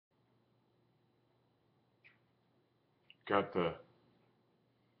Got the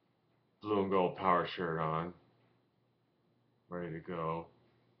blue and gold power shirt on, ready to go.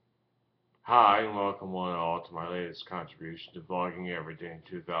 Hi, and welcome one and all to my latest contribution to vlogging every day in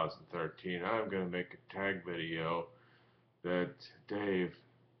 2013. I'm going to make a tag video that Dave,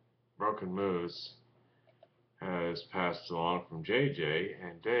 Broken Moose, has passed along from JJ,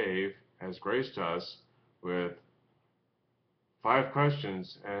 and Dave has graced us with 5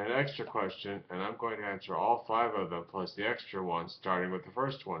 questions and an extra question, and I'm going to answer all 5 of them plus the extra one, starting with the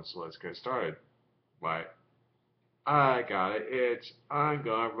first one. So let's get started. Why? I got an itch. I'm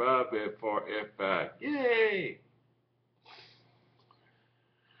gonna rub it for effect. Yay!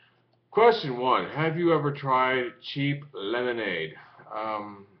 Question 1. Have you ever tried cheap lemonade?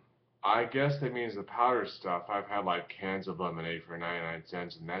 I guess that means the powdered stuff. I've had like cans of lemonade for 99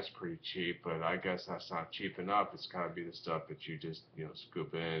 cents, and that's pretty cheap, but I guess that's not cheap enough. It's gotta be the stuff that you just,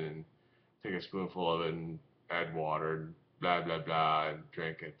 scoop in and take a spoonful of it and add water and blah, blah, blah, and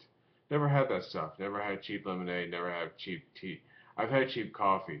drink it. Never had that stuff. Never had cheap lemonade. Never had cheap tea. I've had cheap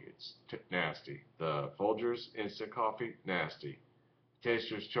coffee. It's nasty. The Folgers instant coffee, nasty.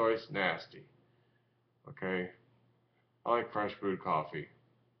 Taster's Choice, nasty. Okay? I like fresh brewed coffee.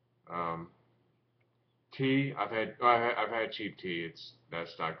 Tea, I've had cheap tea.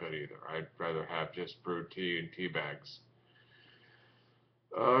 That's not good either. I'd rather have just brewed tea in tea bags.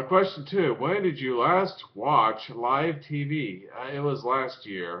 Question 2. When did you last watch live TV? It was last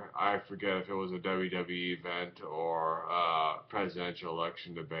year. I forget if it was a WWE event or a presidential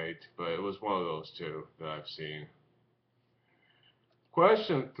election debate, but it was one of those two that I've seen.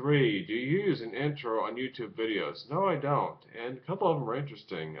 Question 3. Do you use an intro on YouTube videos? No, I don't. And a couple of them are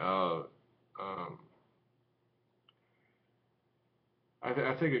interesting.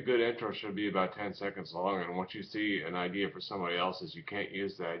 I think a good intro should be about 10 seconds long, and once you see an idea for somebody else's, you can't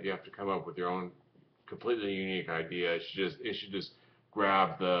use that. You have to come up with your own completely unique idea. It should just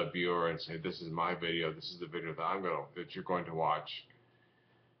grab the viewer and say, this is my video, this is the video that you're going to watch.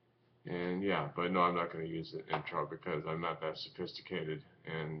 And yeah, but no, I'm not going to use an intro because I'm not that sophisticated,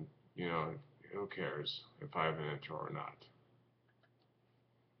 and who cares if I have an intro or not.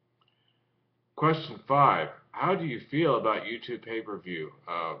 Question 5. How do you feel about YouTube pay-per-view?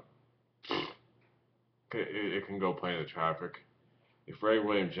 It can go play in the traffic. If Ray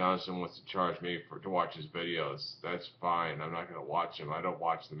William Johnson wants to charge me to watch his videos, that's fine. I'm not going to watch them. I don't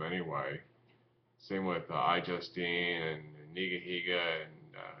watch them anyway. Same with iJustine and Niga Higa and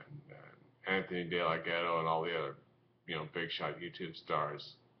Anthony De La Ghetto and all the other, big shot YouTube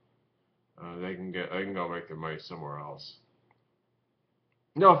stars. They can go make their money somewhere else.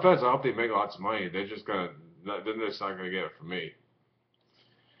 No offense, I hope they make lots of money. They're just not gonna get it from me.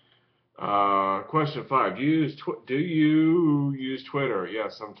 Question 5. Do you use Twitter? Yeah,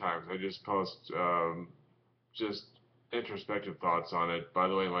 sometimes. I just post just introspective thoughts on it. By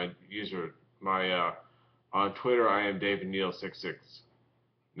the way, on Twitter I am David Neal 66.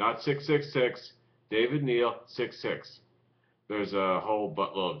 Not 666, David Neal 66. There's a whole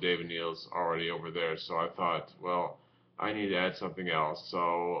buttload of David Neals already over there, so I thought, well, I need to add something else.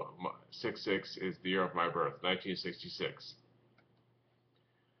 So 66 is the year of my birth, 1966.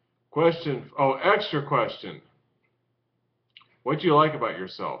 Extra question. What do you like about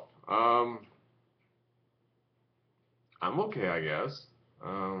yourself? I'm okay, I guess.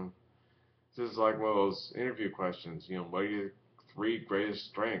 This is like one of those interview questions. What are your 3 greatest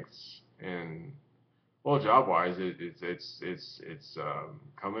strengths? And well, job-wise, it's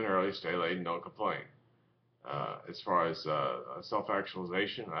come in early, stay late, and don't complain. As far as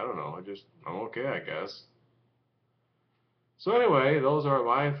self-actualization, I don't know. I'm okay, I guess. So anyway, those are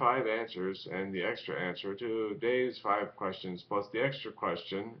my 5 answers and the extra answer to Dave's 5 questions plus the extra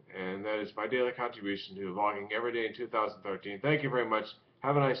question, and that is my daily contribution to vlogging every day in 2013. Thank you very much.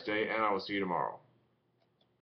 Have a nice day, and I will see you tomorrow.